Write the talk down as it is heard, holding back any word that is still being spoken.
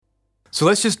So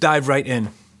let's just dive right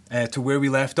in to where we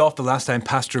left off the last time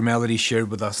Pastor Melody shared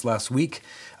with us last week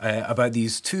about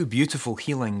these two beautiful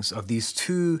healings of these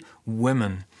two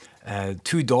women,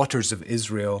 two daughters of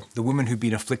Israel, the woman who'd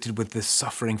been afflicted with this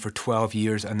suffering for 12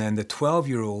 years, and then the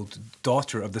 12-year-old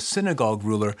daughter of the synagogue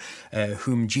ruler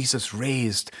whom Jesus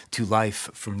raised to life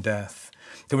from death.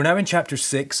 So we're now in chapter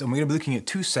 6, and we're going to be looking at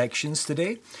two sections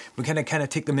today. We're going to kind of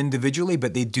take them individually,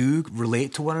 but they do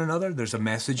relate to one another. There's a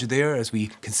message there as we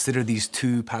consider these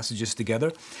two passages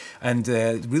together. And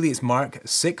really it's Mark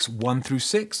 6, 1 through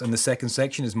 6, and the second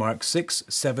section is Mark 6,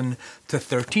 7 to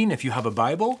 13 if you have a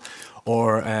Bible.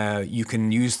 Or you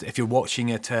can use, if you're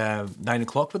watching at 9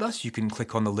 o'clock with us, you can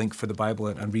click on the link for the Bible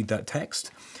and read that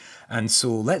text. And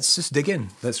so let's just dig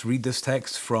in. Let's read this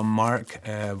text from Mark,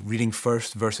 reading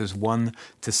first verses 1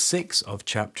 to 6 of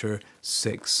chapter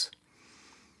 6.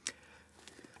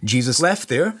 Jesus left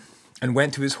there and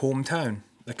went to his hometown,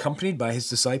 accompanied by his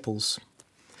disciples.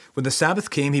 When the Sabbath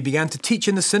came, he began to teach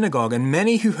in the synagogue, and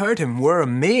many who heard him were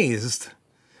amazed.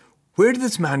 "Where did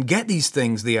this man get these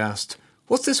things?" they asked.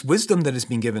 "What's this wisdom that has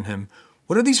been given him?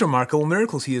 What are these remarkable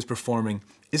miracles he is performing?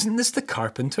 Isn't this the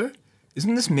carpenter?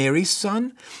 Isn't this Mary's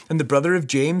son, and the brother of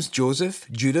James, Joseph,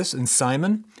 Judas, and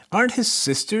Simon? Aren't his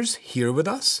sisters here with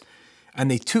us?"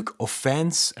 And they took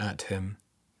offense at him.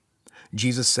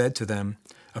 Jesus said to them,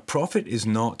 "A prophet is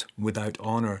not without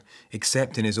honor,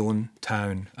 except in his own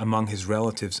town, among his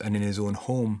relatives, and in his own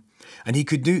home. And he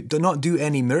could not do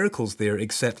any miracles there,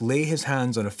 except lay his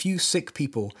hands on a few sick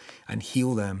people and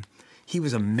heal them." He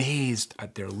was amazed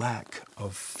at their lack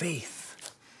of faith.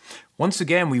 Once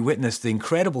again, we witness the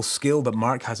incredible skill that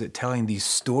Mark has at telling these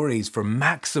stories for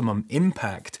maximum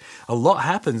impact. A lot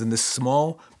happens in this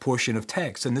small portion of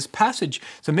text. And this passage,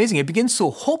 it's amazing. It begins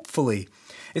so hopefully.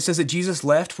 It says that Jesus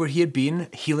left where he had been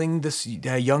healing this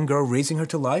young girl, raising her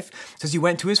to life. It says he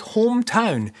went to his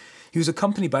hometown. He was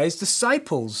accompanied by his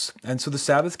disciples. And so the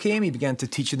Sabbath came. He began to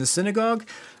teach in the synagogue.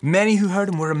 Many who heard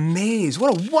him were amazed.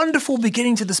 What a wonderful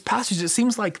beginning to this passage. It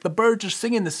seems like the birds are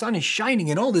singing, the sun is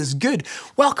shining, and all is good.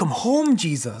 Welcome home,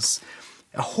 Jesus.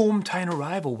 A hometown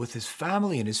arrival with his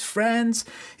family and his friends,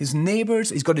 his neighbors.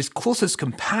 He's got his closest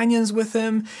companions with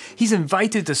him. He's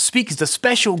invited to speak. He's a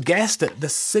special guest at the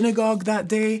synagogue that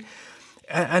day.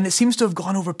 And it seems to have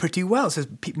gone over pretty well. It says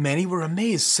many were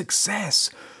amazed. Success.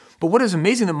 But what is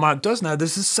amazing that Mark does now,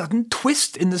 there's a sudden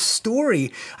twist in the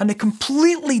story and a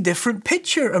completely different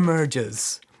picture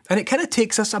emerges. And it kind of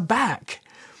takes us aback.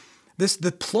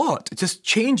 The plot just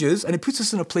changes and it puts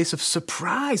us in a place of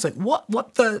surprise. Like,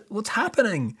 what's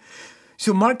happening?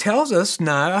 So Mark tells us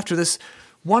now, after this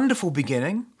wonderful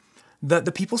beginning, that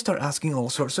the people start asking all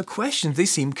sorts of questions. They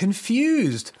seem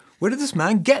confused. Where did this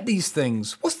man get these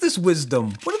things? What's this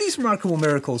wisdom? What are these remarkable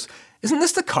miracles? Isn't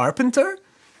this the carpenter?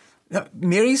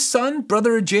 Mary's son,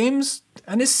 brother of James,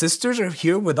 and his sisters are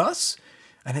here with us.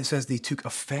 And it says they took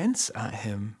offense at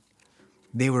him.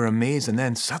 They were amazed, and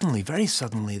then suddenly, very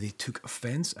suddenly, they took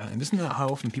offense at him. Isn't that how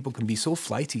often people can be so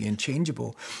flighty and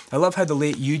changeable? I love how the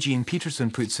late Eugene Peterson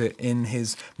puts it in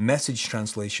his Message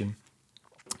translation.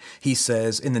 He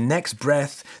says, "In the next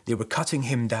breath, they were cutting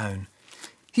him down.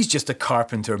 He's just a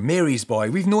carpenter, Mary's boy.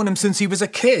 We've known him since he was a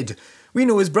kid. We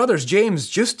know his brothers, James,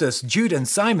 Justus, Jude, and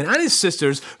Simon, and his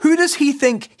sisters. Who does he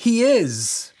think he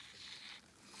is?"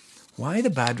 Why the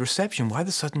bad reception? Why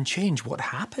the sudden change? What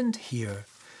happened here?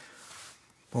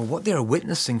 Well, what they are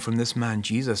witnessing from this man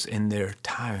Jesus in their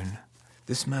town,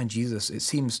 this man Jesus, it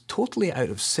seems totally out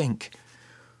of sync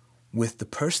with the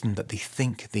person that they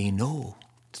think they know.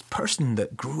 This person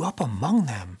that grew up among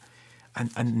them.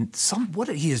 And what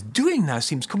he is doing now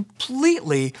seems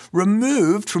completely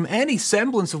removed from any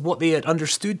semblance of what they had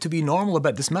understood to be normal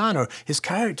about this man or his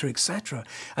character, etc.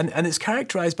 And it's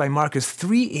characterized by Mark as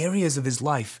three areas of his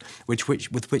life with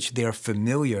which they are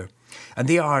familiar. And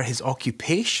they are his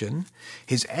occupation,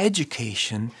 his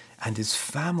education, and his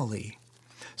family.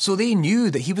 So they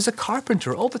knew that he was a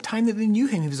carpenter. All the time that they knew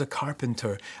him, he was a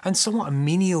carpenter. And somewhat a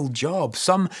menial job.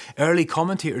 Some early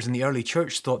commentators in the early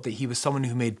church thought that he was someone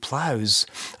who made plows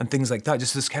and things like that,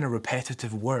 just this kind of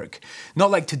repetitive work.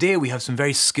 Not like today, we have some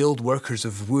very skilled workers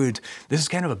of wood. This is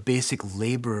kind of a basic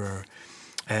laborer,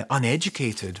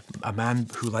 uneducated, a man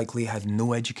who likely had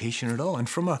no education at all, and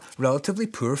from a relatively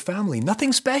poor family.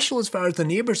 Nothing special as far as the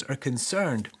neighbors are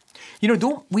concerned. You know,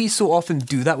 don't we so often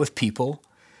do that with people?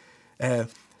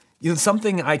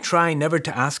 Something I try never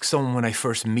to ask someone when I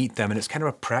first meet them, and it's kind of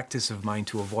a practice of mine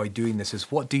to avoid doing this,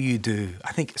 is what do you do?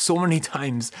 I think so many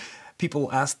times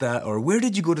people ask that, or where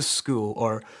did you go to school,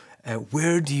 or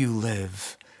where do you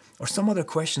live, or some other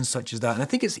questions such as that. And I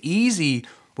think it's easy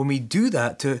when we do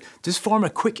that to just form a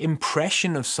quick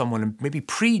impression of someone and maybe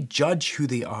prejudge who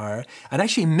they are and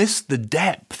actually miss the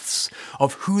depths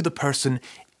of who the person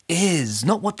is,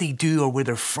 not what they do or where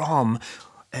they're from,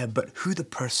 but who the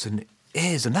person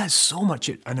is. And that's so much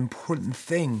an important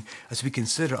thing as we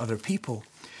consider other people.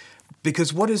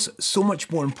 Because what is so much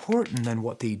more important than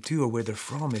what they do or where they're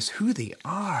from is who they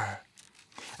are.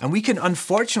 And we can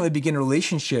unfortunately begin a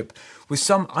relationship with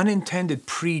some unintended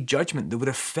prejudgment that would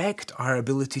affect our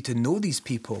ability to know these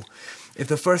people. If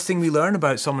the first thing we learn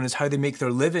about someone is how they make their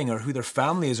living or who their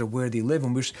family is or where they live,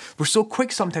 and we're so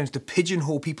quick sometimes to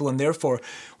pigeonhole people, and therefore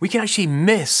we can actually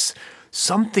miss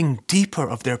something deeper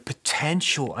of their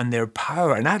potential and their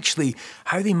power, and actually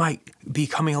how they might be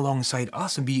coming alongside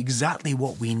us and be exactly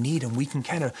what we need. And we can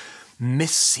kind of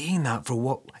miss seeing that for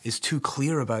what is too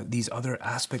clear about these other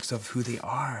aspects of who they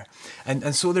are.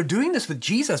 And so they're doing this with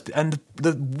Jesus. And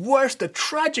the worst, the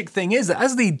tragic thing is that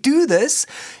as they do this,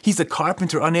 he's a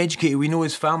carpenter, uneducated, we know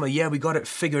his family, yeah, we got it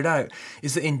figured out,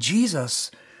 is that in Jesus,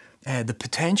 the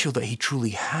potential that he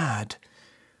truly had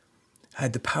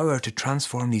the power to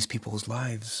transform these people's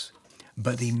lives.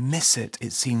 But they miss it,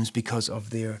 it seems, because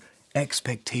of their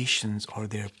expectations or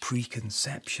their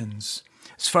preconceptions.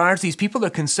 As far as these people are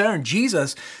concerned,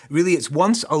 Jesus, really, it's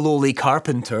once a lowly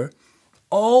carpenter,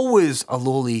 always a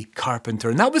lowly carpenter.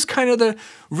 And that was kind of the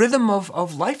rhythm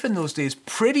of life in those days,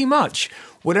 pretty much.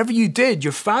 Whatever you did,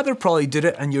 your father probably did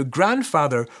it and your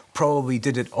grandfather probably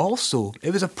did it also.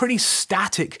 It was a pretty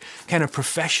static kind of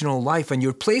professional life, and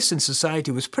your place in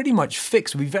society was pretty much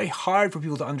fixed. It would be very hard for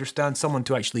people to understand someone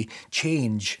to actually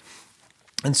change.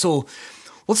 And so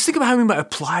let's think about how we might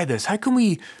apply this. How can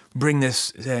we bring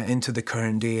this into the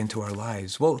current day, into our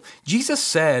lives? Well, Jesus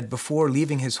said before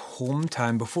leaving his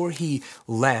hometown, before he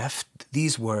left,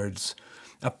 these words,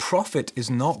 "A prophet is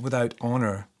not without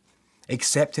honor,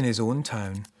 except in his own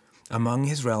town, among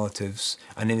his relatives,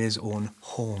 and in his own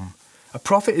home." A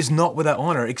prophet is not without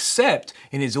honor, except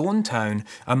in his own town,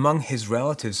 among his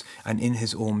relatives, and in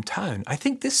his own town. I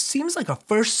think this seems like a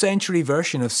first century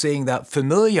version of saying that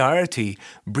familiarity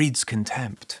breeds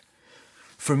contempt.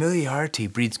 Familiarity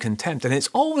breeds contempt. And it's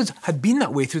always had been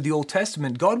that way through the Old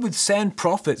Testament. God would send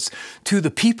prophets to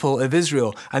the people of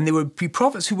Israel, and they would be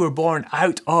prophets who were born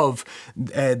out of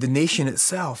the nation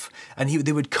itself. And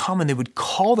they would come and they would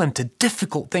call them to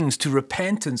difficult things, to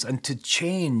repentance and to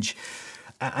change.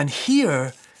 And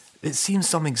here, it seems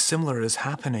something similar is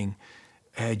happening.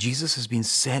 Jesus has been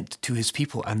sent to his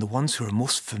people, and the ones who are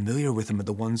most familiar with him are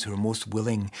the ones who are most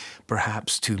willing,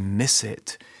 perhaps, to miss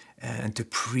it and to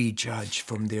prejudge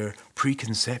from their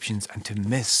preconceptions and to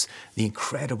miss the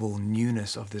incredible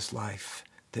newness of this life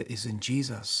that is in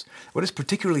Jesus. What is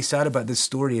particularly sad about this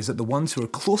story is that the ones who are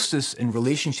closest in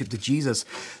relationship to Jesus,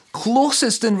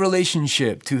 closest in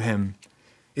relationship to him,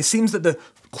 it seems that the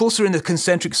closer in the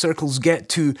concentric circles get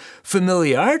to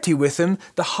familiarity with him,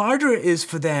 the harder it is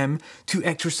for them to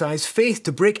exercise faith,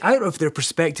 to break out of their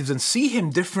perspectives and see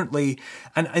him differently.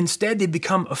 And instead they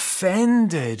become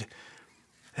offended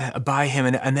by him,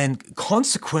 and then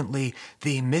consequently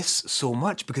they miss so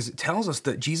much, because it tells us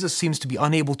that Jesus seems to be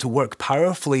unable to work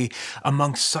powerfully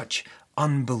amongst such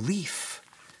unbelief.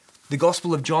 The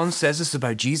Gospel of John says this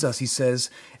about Jesus. He says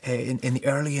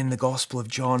early in the Gospel of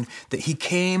John that he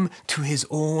came to his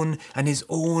own, and his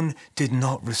own did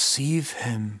not receive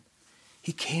him.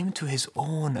 He came to his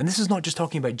own. And this is not just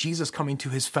talking about Jesus coming to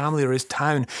his family or his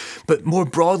town, but more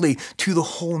broadly to the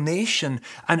whole nation.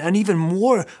 And even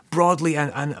more broadly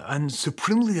and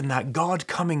supremely than that, God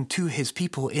coming to his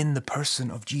people in the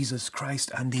person of Jesus Christ.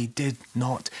 And they did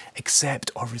not accept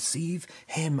or receive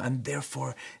him, and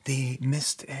therefore they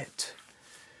missed it.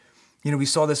 You know, we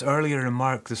saw this earlier in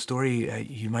Mark, the story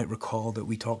you might recall that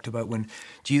we talked about when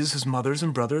Jesus' mothers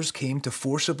and brothers came to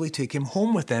forcibly take him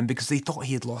home with them because they thought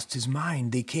he had lost his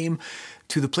mind. They came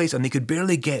to the place and they could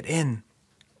barely get in.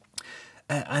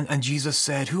 And Jesus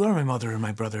said, "Who are my mother and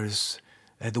my brothers?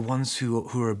 The ones who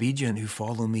are obedient, who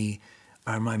follow me,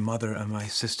 are my mother and my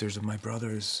sisters and my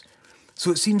brothers." So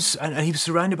it seems, and he was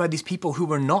surrounded by these people who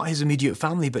were not his immediate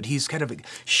family, but he's kind of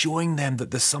showing them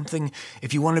that there's something,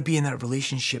 if you want to be in that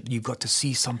relationship, you've got to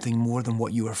see something more than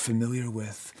what you are familiar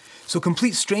with. So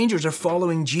complete strangers are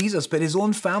following Jesus, but his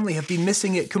own family have been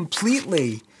missing it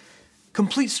completely.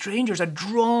 Complete strangers are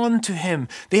drawn to him.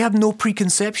 They have no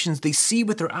preconceptions. They see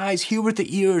with their eyes, hear with their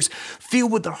ears, feel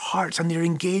with their hearts, and they're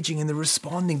engaging and they're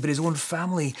responding, but his own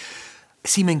family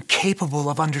seem incapable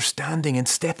of understanding and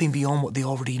stepping beyond what they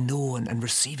already know and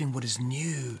receiving what is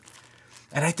new.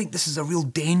 And I think this is a real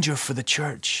danger for the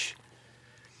church,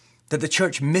 that the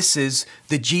church misses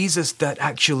the Jesus that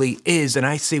actually is. And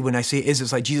when I say is,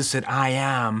 it's like Jesus said, "I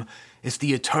am." It's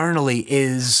the eternally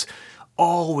is,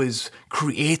 always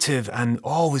creative and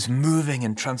always moving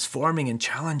and transforming and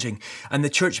challenging. And the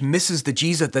church misses the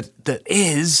Jesus that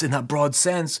is, in that broad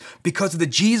sense, because of the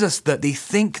Jesus that they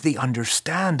think they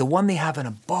understand, the one they have in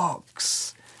a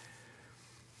box.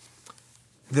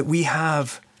 That we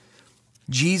have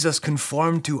Jesus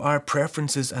conformed to our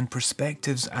preferences and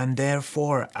perspectives, and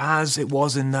therefore, as it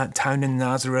was in that town in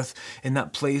Nazareth, in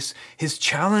that place, his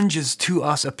challenges to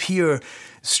us appear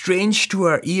strange to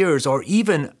our ears or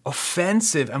even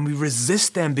offensive, and we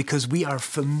resist them because we are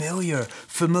familiar.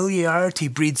 Familiarity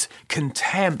breeds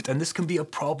contempt, and this can be a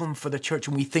problem for the church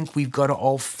when we think we've got it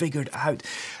all figured out.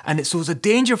 And so it's a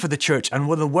danger for the church, and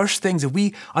one of the worst things, if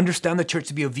we understand the church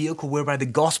to be a vehicle whereby the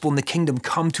gospel and the kingdom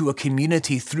come to a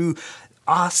community through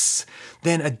us,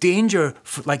 then a danger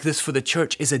like this for the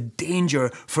church is a danger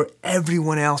for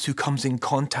everyone else who comes in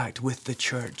contact with the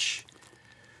church.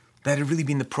 That had really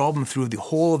been the problem through the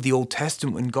whole of the Old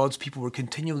Testament, when God's people were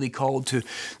continually called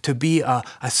to be a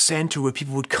center where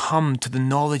people would come to the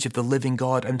knowledge of the living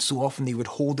God, and so often they would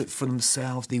hold it for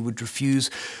themselves. They would refuse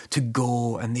to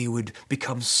go, and they would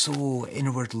become so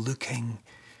inward looking,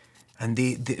 and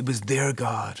it was their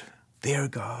God, their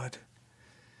God.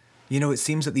 You know, it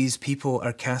seems that these people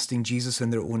are casting Jesus in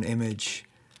their own image.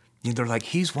 You know, they're like,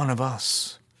 he's one of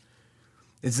us.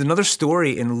 It's another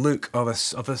story in Luke of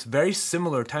a very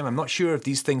similar time. I'm not sure if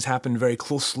these things happened very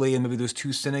closely in maybe those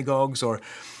two synagogues or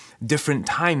different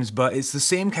times, but it's the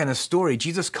same kind of story.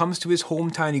 Jesus comes to his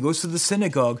hometown, he goes to the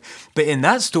synagogue, but in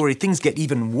that story, things get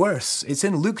even worse. It's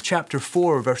in Luke chapter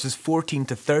 4, verses 14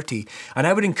 to 30, and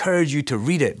I would encourage you to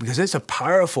read it because it's a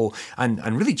powerful and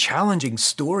really challenging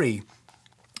story.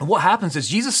 And what happens is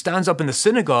Jesus stands up in the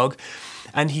synagogue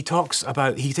and he takes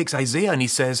Isaiah and he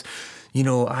says, you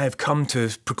know, I have come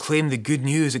to proclaim the good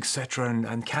news, etc.,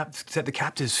 and set the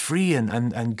captives free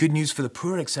and good news for the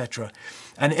poor, etc.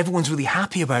 And everyone's really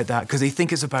happy about that because they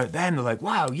think it's about them. They're like,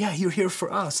 wow, yeah, you're here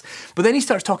for us. But then he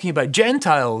starts talking about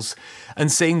Gentiles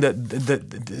and saying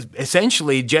that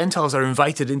essentially Gentiles are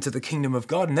invited into the kingdom of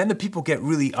God. And then the people get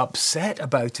really upset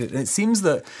about it. And it seems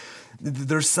that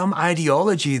there's some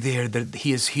ideology there that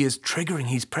he is triggering,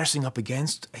 he's pressing up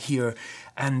against here.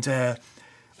 And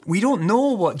we don't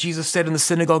know what Jesus said in the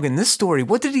synagogue in this story.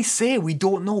 What did he say? We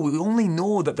don't know. We only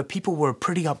know that the people were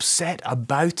pretty upset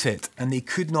about it and they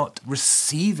could not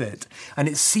receive it. And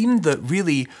it seemed that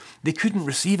really they couldn't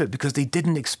receive it because they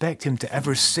didn't expect him to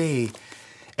ever say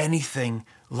anything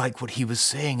like what he was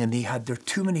saying. And there are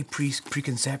too many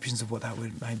preconceptions of what that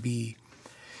might be.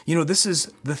 You know, this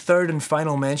is the third and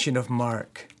final mention of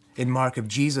Mark of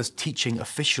Jesus teaching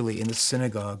officially in the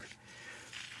synagogue.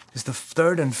 It's the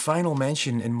third and final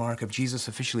mention in Mark of Jesus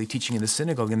officially teaching in the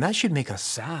synagogue, and that should make us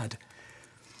sad,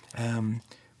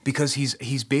 because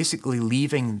he's basically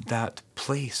leaving that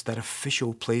place, that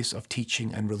official place of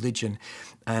teaching and religion,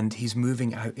 and he's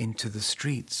moving out into the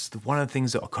streets. One of the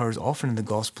things that occurs often in the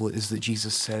gospel is that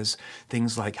Jesus says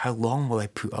things like, "How long will I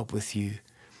put up with you?"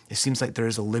 It seems like there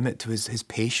is a limit to his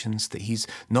patience, that he's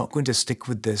not going to stick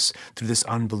with this through this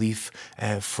unbelief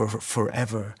for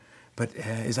forever, but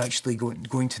is actually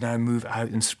going to now move out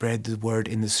and spread the word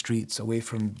in the streets away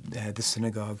from the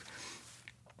synagogue.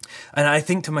 And I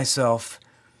think to myself,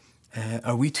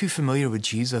 are we too familiar with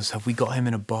Jesus? Have we got him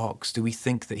in a box? Do we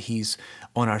think that he's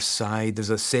on our side? There's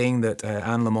a saying that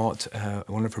Anne Lamott,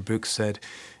 one of her books, said,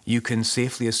 you can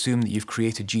safely assume that you've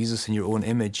created Jesus in your own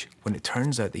image when it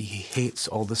turns out that he hates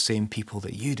all the same people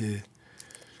that you do.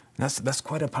 And that's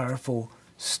quite a powerful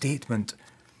statement.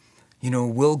 You know,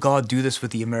 will God do this with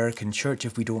the American church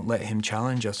if we don't let him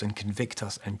challenge us and convict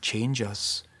us and change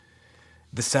us?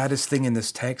 The saddest thing in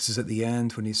this text is at the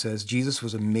end when he says, Jesus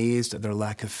was amazed at their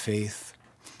lack of faith.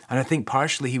 And I think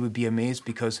partially he would be amazed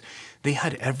because they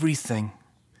had everything.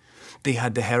 They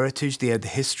had the heritage, they had the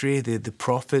history, they had the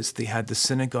prophets, they had the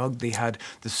synagogue, they had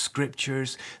the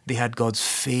scriptures, they had God's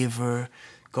favor,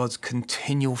 God's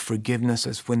continual forgiveness.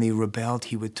 As when they rebelled,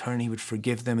 he would turn, he would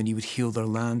forgive them, and he would heal their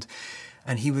land.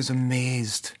 And he was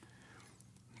amazed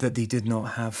that they did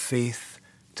not have faith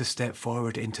to step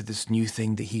forward into this new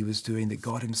thing that he was doing, that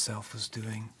God himself was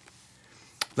doing.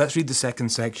 Let's read the second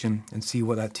section and see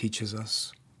what that teaches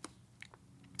us.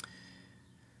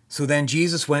 So then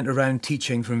Jesus went around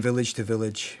teaching from village to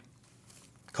village.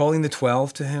 Calling the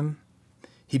 12 to him,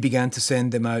 he began to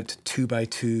send them out 2 by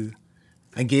 2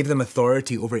 and gave them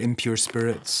authority over impure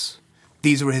spirits.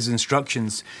 These were his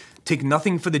instructions. Take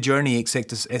nothing for the journey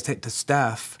except a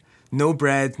staff, no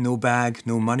bread, no bag,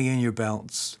 no money in your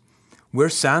belts. Wear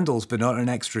sandals, but not an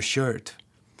extra shirt.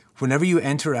 Whenever you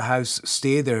enter a house,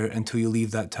 stay there until you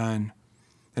leave that town.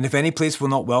 And if any place will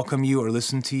not welcome you or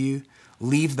listen to you,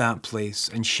 leave that place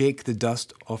and shake the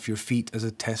dust off your feet as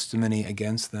a testimony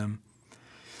against them."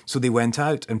 So they went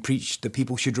out and preached that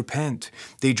people should repent.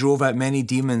 They drove out many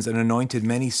demons and anointed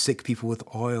many sick people with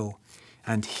oil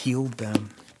and healed them.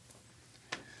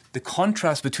 The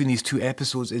contrast between these two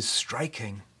episodes is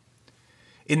striking.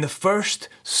 In the first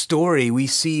story, we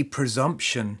see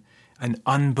presumption and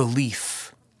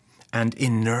unbelief and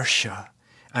inertia,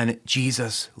 and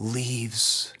Jesus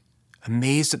leaves,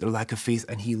 amazed at their lack of faith,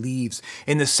 and he leaves.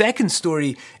 In the second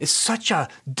story, it's such a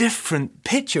different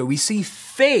picture. We see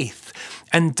faith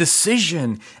and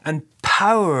decision and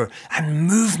power and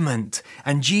movement,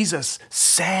 and Jesus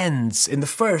sends. In the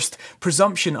first,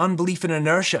 presumption, unbelief, and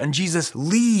inertia, and Jesus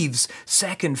leaves.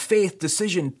 Second, faith,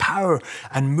 decision, power,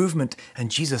 and movement,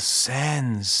 and Jesus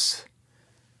sends.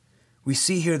 We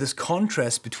see here this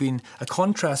contrast between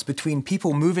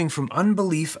people moving from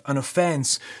unbelief and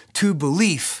offense to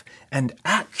belief and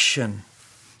action.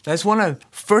 I just want to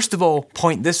first of all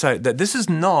point this out, that this is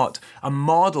not a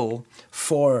model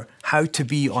for how to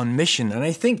be on mission. And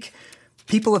I think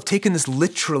people have taken this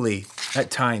literally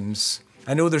at times.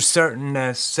 I know there's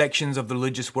certain sections of the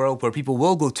religious world where people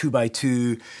will go 2 by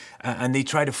 2 and they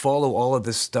try to follow all of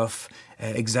this stuff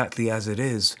exactly as it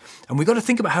is. And we've got to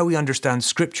think about how we understand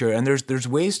Scripture, and there's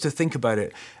ways to think about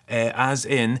it, as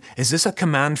in, is this a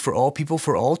command for all people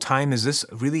for all time? Is this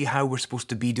really how we're supposed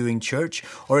to be doing church?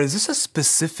 Or is this a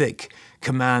specific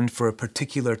command for a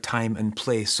particular time and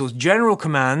place? So general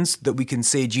commands that we can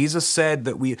say Jesus said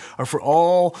that we are for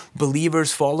all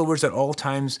believers, followers at all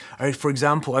times, are, for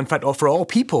example, in fact, for all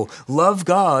people, love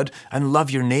God and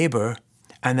love your neighbor,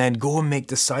 and then go and make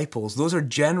disciples. Those are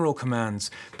general commands.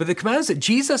 But the commands that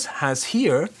Jesus has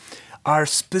here are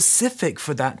specific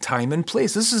for that time and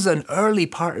place. This is an early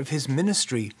part of his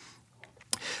ministry.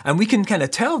 And we can kind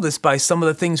of tell this by some of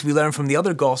the things we learn from the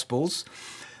other Gospels,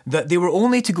 that they were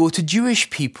only to go to Jewish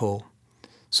people.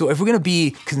 So if we're going to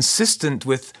be consistent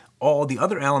with all the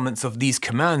other elements of these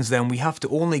commands, then we have to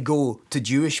only go to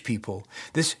Jewish people.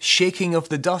 This shaking of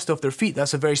the dust off their feet,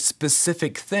 that's a very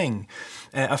specific thing.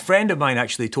 A friend of mine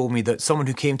actually told me that someone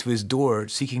who came to his door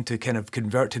seeking to kind of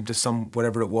convert him to some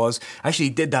whatever it was, actually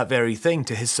did that very thing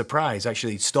to his surprise,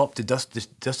 actually stopped to dust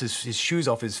his shoes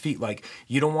off his feet, like,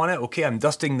 you don't want it? Okay, I'm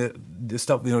dusting the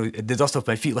stuff, the dust off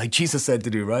my feet, like Jesus said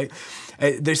to do, right?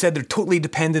 They said they're totally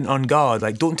dependent on God,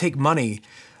 like, don't take money.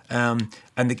 And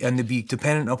they be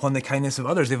dependent upon the kindness of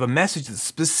others. They have a message that's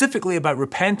specifically about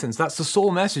repentance. That's the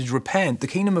sole message, repent. The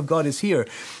kingdom of God is here.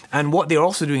 And what they're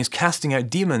also doing is casting out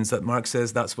demons, that Mark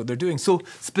says that's what they're doing. So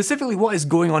specifically, what is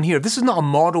going on here? This is not a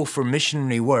model for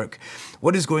missionary work.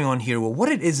 What is going on here? Well, what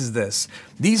it is this.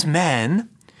 These men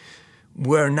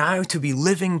were now to be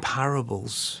living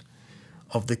parables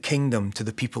of the kingdom to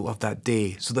the people of that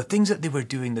day. So the things that they were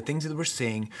doing, the things that they were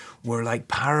saying, were like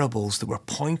parables that were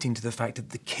pointing to the fact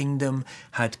that the kingdom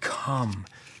had come.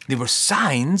 They were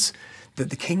signs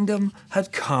that the kingdom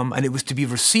had come, and it was to be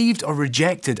received or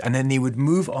rejected, and then they would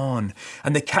move on.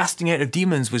 And the casting out of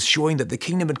demons was showing that the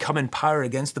kingdom had come in power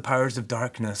against the powers of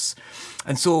darkness.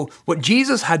 And so what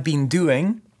Jesus had been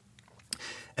doing,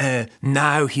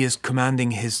 now he is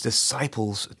commanding his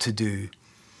disciples to do.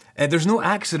 There's no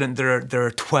accident there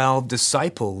are 12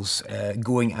 disciples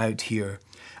going out here.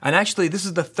 And actually, this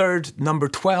is the third number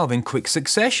 12 in quick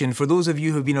succession. For those of you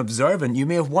who have been observant, you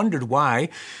may have wondered why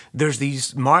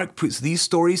Mark puts these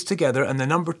stories together and the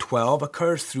number 12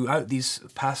 occurs throughout these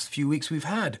past few weeks we've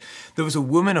had. There was a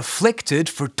woman afflicted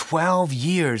for 12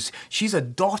 years. She's a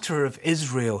daughter of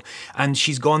Israel, and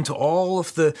she's gone to all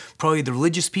of probably the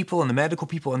religious people and the medical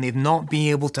people, and they've not been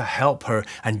able to help her,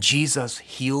 and Jesus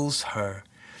heals her.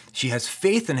 She has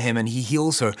faith in him and he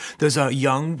heals her. There's a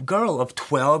young girl of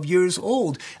 12 years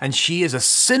old, and she is a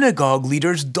synagogue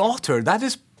leader's daughter. That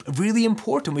is really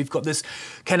important. We've got this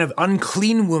kind of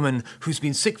unclean woman who's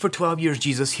been sick for 12 years.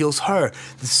 Jesus heals her.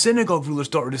 The synagogue ruler's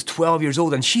daughter is 12 years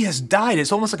old and she has died.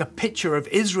 It's almost like a picture of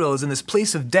Israel is in this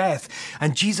place of death.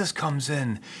 And Jesus comes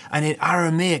in, and in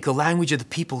Aramaic, the language of the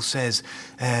people, says,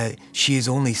 she is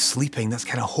only sleeping. That's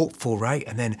kind of hopeful, right?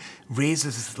 And then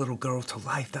raises this little girl to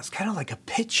life. That's kind of like a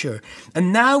picture.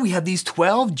 And now we have these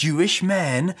 12 Jewish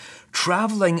men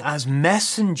traveling as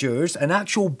messengers and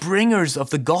actual bringers of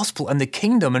the gospel and the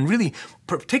kingdom, and really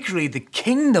particularly the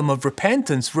kingdom of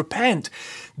repentance. Repent.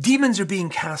 Demons are being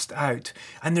cast out,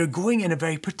 and they're going in a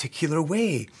very particular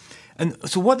way. And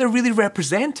so what they're really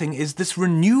representing is this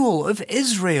renewal of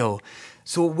Israel.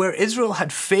 So where Israel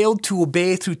had failed to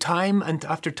obey through time and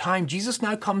after time, Jesus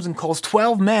now comes and calls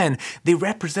 12 men. They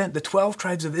represent the 12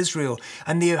 tribes of Israel,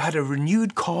 and they had a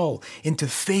renewed call into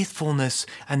faithfulness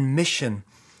and mission.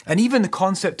 And even the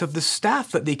concept of the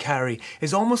staff that they carry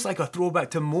is almost like a throwback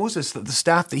to Moses, that the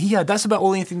staff that he had, that's about the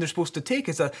only thing they're supposed to take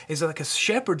is like a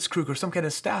shepherd's crook or some kind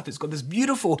of staff. It's got this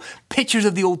beautiful pictures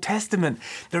of the Old Testament.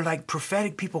 They're like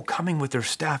prophetic people coming with their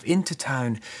staff into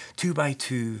town 2 by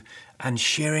 2 and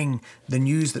sharing the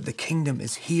news that the kingdom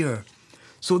is here.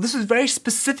 So this is very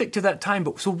specific to that time.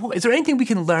 But so is there anything we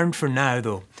can learn for now,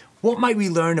 though? What might we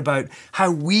learn about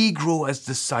how we grow as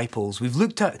disciples? We've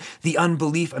looked at the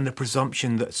unbelief and the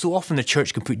presumption that so often the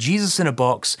church can put Jesus in a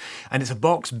box, and it's a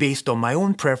box based on my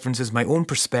own preferences, my own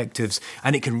perspectives,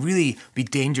 and it can really be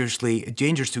dangerous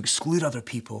to exclude other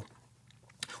people.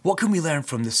 What can we learn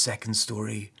from this second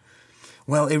story?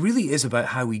 Well, it really is about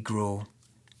how we grow.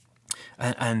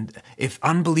 And if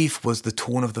unbelief was the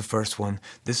tone of the first one,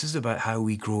 this is about how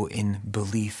we grow in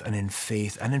belief and in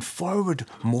faith and in forward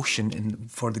motion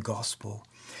for the gospel.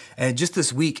 Just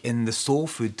this week in the soul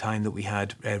food time that we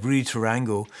had, Rudy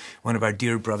Tarango, one of our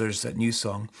dear brothers at New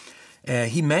Song,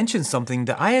 he mentioned something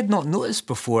that I had not noticed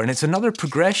before, and it's another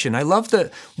progression. I love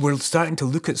that we're starting to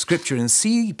look at Scripture and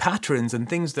see patterns and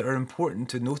things that are important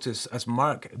to notice. As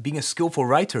Mark, being a skillful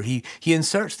writer, he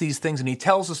inserts these things and he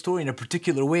tells the story in a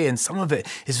particular way, and some of it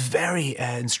is very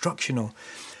instructional.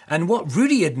 And what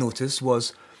Rudy had noticed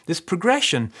was this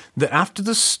progression, that after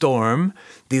the storm,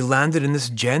 they landed in this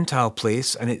Gentile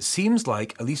place, and it seems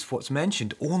like, at least what's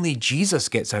mentioned, only Jesus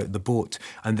gets out of the boat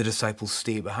and the disciples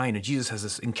stay behind. And Jesus has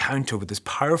this encounter with this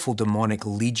powerful demonic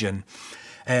legion.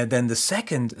 Then the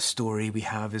second story we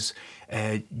have is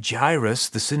Jairus,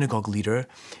 the synagogue leader,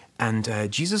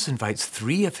 and Jesus invites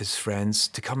 3 of his friends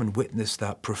to come and witness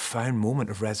that profound moment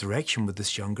of resurrection with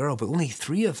this young girl, but only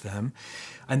 3 of them.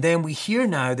 And then we hear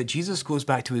now that Jesus goes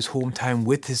back to his hometown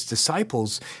with his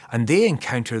disciples, and they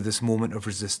encounter this moment of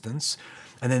resistance.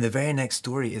 And then the very next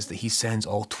story is that he sends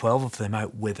all 12 of them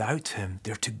out without him.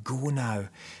 They're to go now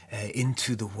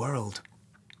into the world.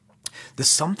 There's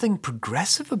something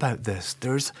progressive about this.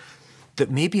 That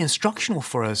may be instructional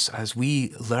for us as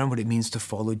we learn what it means to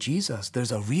follow Jesus.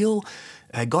 There's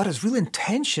God has real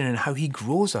intention in how he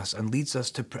grows us and leads us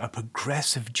to a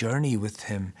progressive journey with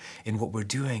him in what we're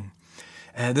doing.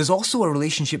 There's also a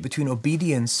relationship between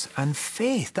obedience and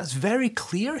faith. That's very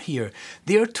clear here.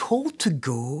 They are told to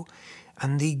go,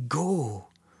 and they go.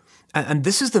 And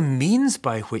this is the means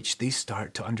by which they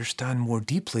start to understand more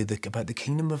deeply about the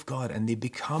kingdom of God, and they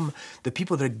become the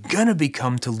people they're going to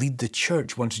become to lead the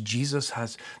church once Jesus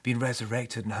has been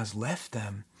resurrected and has left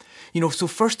them. So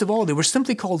first of all, they were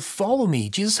simply called follow me.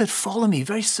 Jesus said, follow me,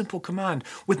 very simple command,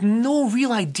 with no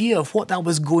real idea of what that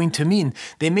was going to mean.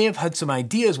 They may have had some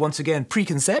ideas, once again,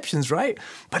 preconceptions, right?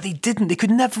 But they didn't. They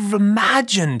could never have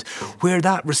imagined where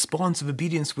that response of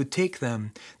obedience would take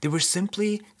them. They were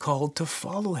simply called to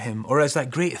follow him. Or as that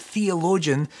great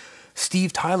theologian,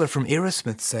 Steve Tyler from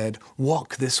Aerosmith said,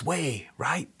 walk this way,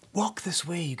 right? Walk this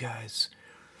way, you guys.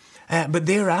 But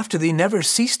thereafter, they never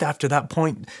ceased after that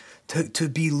point to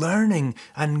be learning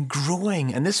and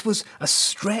growing. And this was a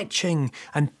stretching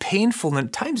and painful and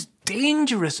at times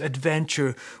dangerous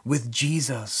adventure with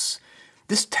Jesus.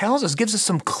 This gives us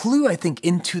some clue, I think,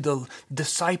 into the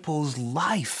disciples'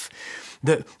 life,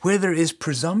 that where there is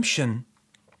presumption,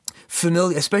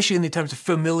 especially in the terms of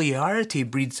familiarity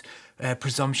breeds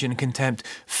presumption and contempt.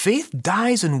 Faith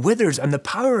dies and withers, and the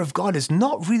power of God is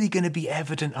not really going to be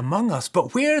evident among us.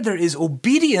 But where there is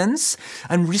obedience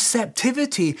and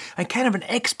receptivity and kind of an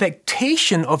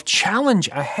expectation of challenge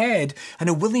ahead and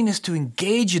a willingness to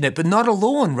engage in it, but not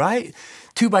alone, right?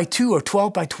 2 by 2 or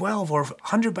 12 by 12 or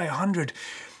 100 by 100.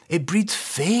 It breeds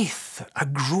faith, a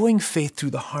growing faith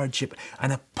through the hardship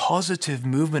and a positive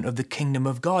movement of the kingdom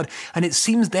of God. And it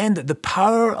seems then that the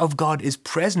power of God is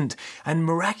present and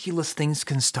miraculous things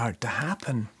can start to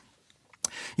happen.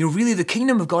 Really the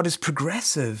kingdom of God is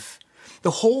progressive.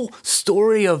 The whole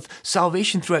story of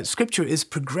salvation throughout Scripture is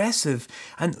progressive.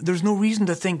 And there's no reason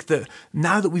to think that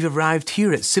now that we've arrived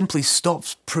here, it simply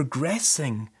stops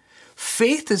progressing.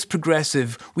 Faith is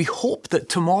progressive. We hope that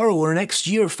tomorrow or next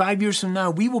year, 5 years from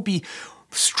now, we will be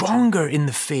stronger in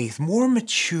the faith, more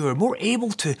mature, more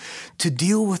able to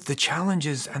deal with the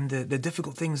challenges and the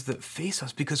difficult things that face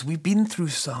us because we've been through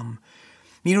some.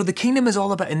 The kingdom is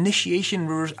all about initiation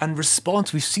and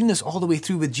response. We've seen this all the way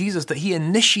through with Jesus, that he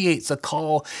initiates a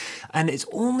call, and it's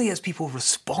only as people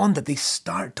respond that they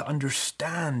start to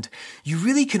understand. You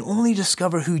really can only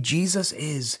discover who Jesus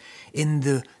is in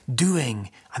the doing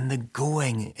and the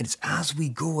going. It's as we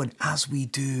go and as we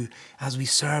do, as we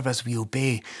serve, as we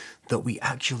obey, that we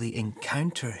actually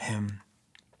encounter him.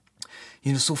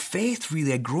 So faith,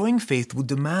 really, a growing faith, will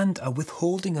demand a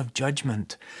withholding of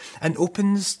judgment and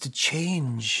openness to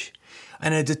change.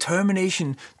 and a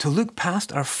determination to look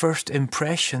past our first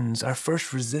impressions, our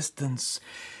first resistance,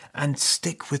 and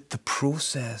stick with the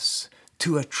process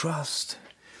to a trust.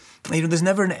 There's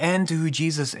never an end to who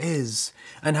Jesus is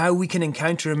and how we can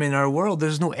encounter him in our world.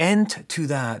 There's no end to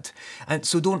that. And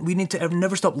so we need to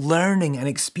never stop learning and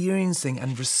experiencing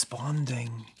and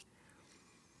responding.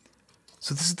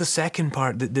 So this is the second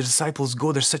part, that the disciples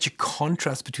go. There's such a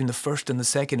contrast between the first and the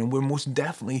second, and we're most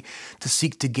definitely to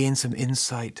seek to gain some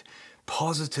insight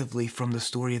positively from the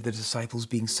story of the disciples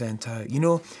being sent out.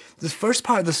 The first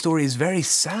part of the story is very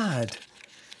sad.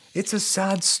 It's a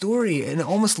sad story, and it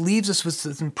almost leaves us with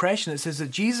this impression. It says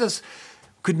that Jesus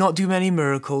could not do many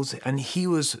miracles, and he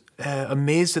was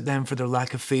amazed at them for their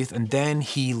lack of faith, and then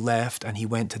he left and he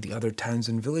went to the other towns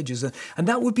and villages. And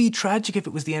that would be tragic if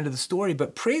it was the end of the story,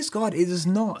 but praise God, it is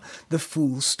not the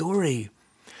full story.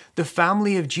 The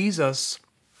family of Jesus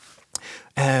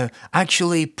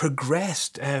actually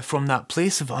progressed from that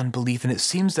place of unbelief, and it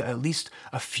seems that at least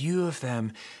a few of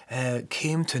them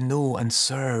came to know and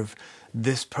serve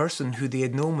this person who they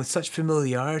had known with such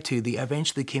familiarity. They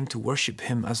eventually came to worship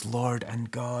him as Lord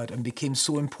and God and became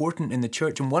so important in the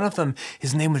church. And one of them,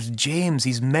 his name was James.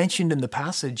 He's mentioned in the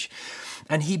passage.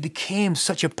 And he became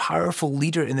such a powerful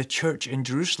leader in the church in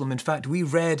Jerusalem. In fact, we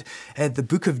read the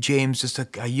book of James just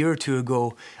a year or two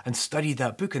ago and studied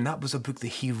that book. And that was a book that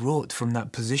he wrote from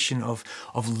that position of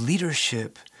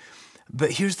leadership.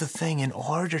 But here's the thing, in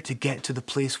order to get to the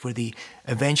place where they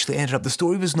eventually ended up, the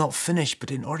story was not finished,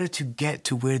 but in order to get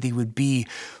to where they would be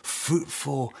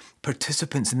fruitful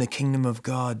participants in the kingdom of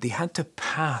God, they had to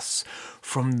pass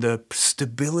from the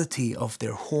stability of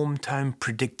their hometown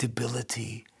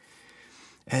predictability.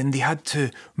 And they had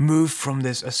to move from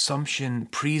this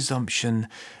presumption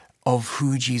of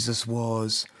who Jesus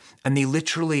was. And they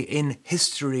literally, in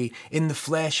history, in the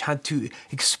flesh, had to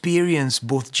experience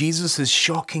both Jesus'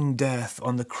 shocking death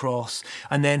on the cross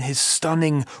and then his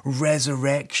stunning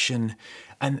resurrection,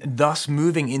 and thus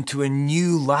moving into a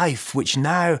new life, which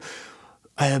now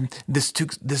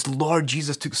this Lord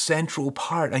Jesus took central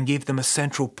part and gave them a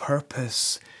central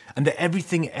purpose, and that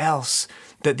everything else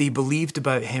that they believed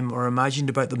about him or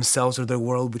imagined about themselves or their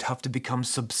world would have to become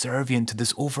subservient to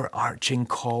this overarching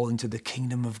call into the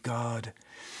kingdom of God.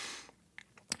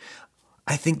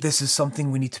 I think this is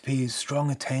something we need to pay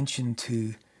strong attention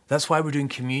to. That's why we're doing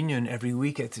communion every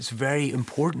week. It's very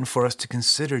important for us to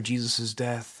consider Jesus'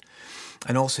 death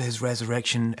and also his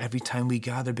resurrection every time we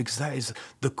gather, because that is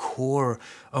the core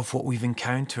of what we've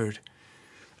encountered.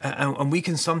 And we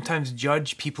can sometimes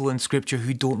judge people in Scripture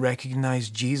who don't recognize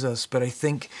Jesus, but I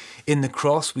think in the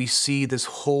cross we see this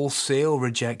wholesale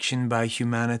rejection by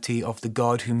humanity of the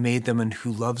God who made them and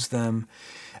who loves them.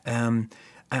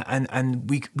 And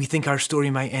we think our story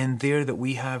might end there, that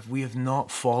we have not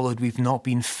followed, we've not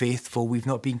been faithful, we've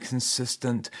not been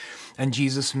consistent, and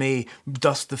Jesus may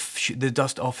dust the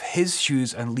dust off his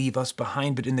shoes and leave us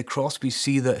behind. But in the cross we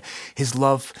see that his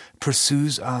love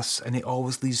pursues us and it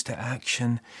always leads to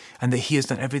action, and that he has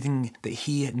done everything that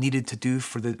he needed to do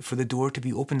for the door to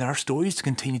be opened, our stories to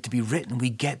continue to be written. We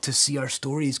get to see our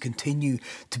stories continue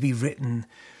to be written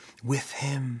with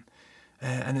him.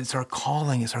 And it's our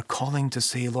calling to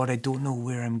say, Lord, I don't know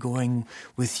where I'm going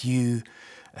with you,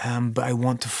 but I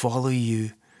want to follow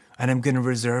you, and I'm going to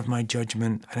reserve my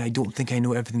judgment, and I don't think I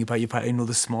know everything about you, but I know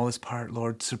the smallest part.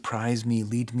 Lord, surprise me,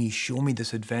 lead me, show me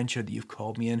this adventure that you've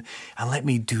called me in, and let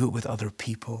me do it with other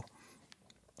people.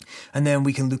 And then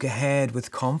we can look ahead with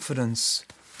confidence,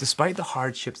 despite the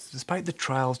hardships, despite the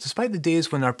trials, despite the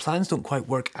days when our plans don't quite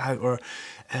work out, or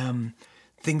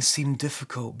things seem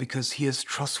difficult, because he is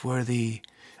trustworthy,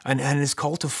 and his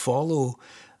call to follow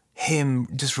him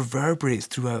just reverberates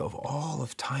throughout of all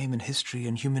of time and history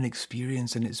and human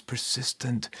experience, and it's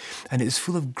persistent, and it is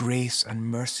full of grace and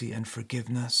mercy and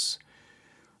forgiveness.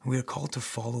 We are called to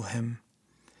follow him,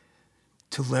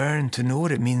 to learn, to know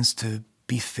what it means to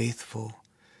be faithful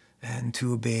and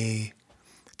to obey,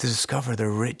 to discover the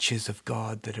riches of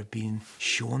God that have been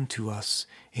shown to us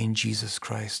in Jesus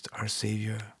Christ, our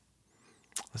Savior.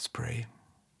 Let's pray.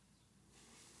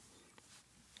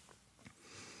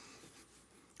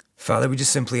 Father, we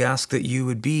just simply ask that you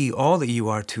would be all that you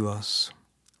are to us.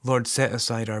 Lord, set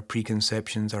aside our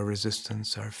preconceptions, our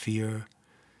resistance, our fear,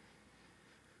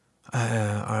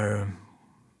 our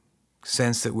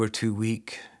sense that we're too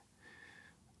weak.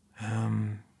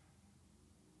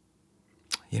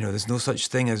 There's no such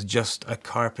thing as just a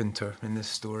carpenter in this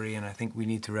story, and I think we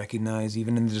need to recognize,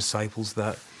 even in the disciples,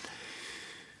 that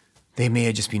they may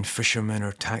have just been fishermen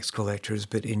or tax collectors,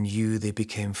 but in you they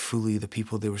became fully the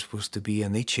people they were supposed to be,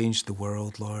 and they changed the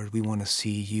world, Lord. We want to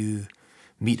see you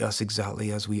meet us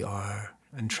exactly as we are,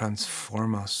 and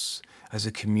transform us as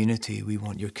a community. We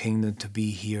want your kingdom to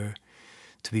be here,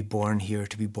 to be born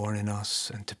in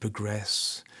us, and to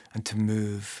progress and to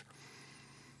move.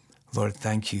 Lord,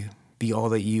 thank you. Be all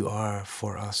that you are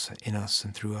for us, in us,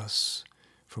 and through us.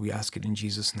 For we ask it in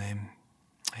Jesus' name.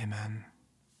 Amen.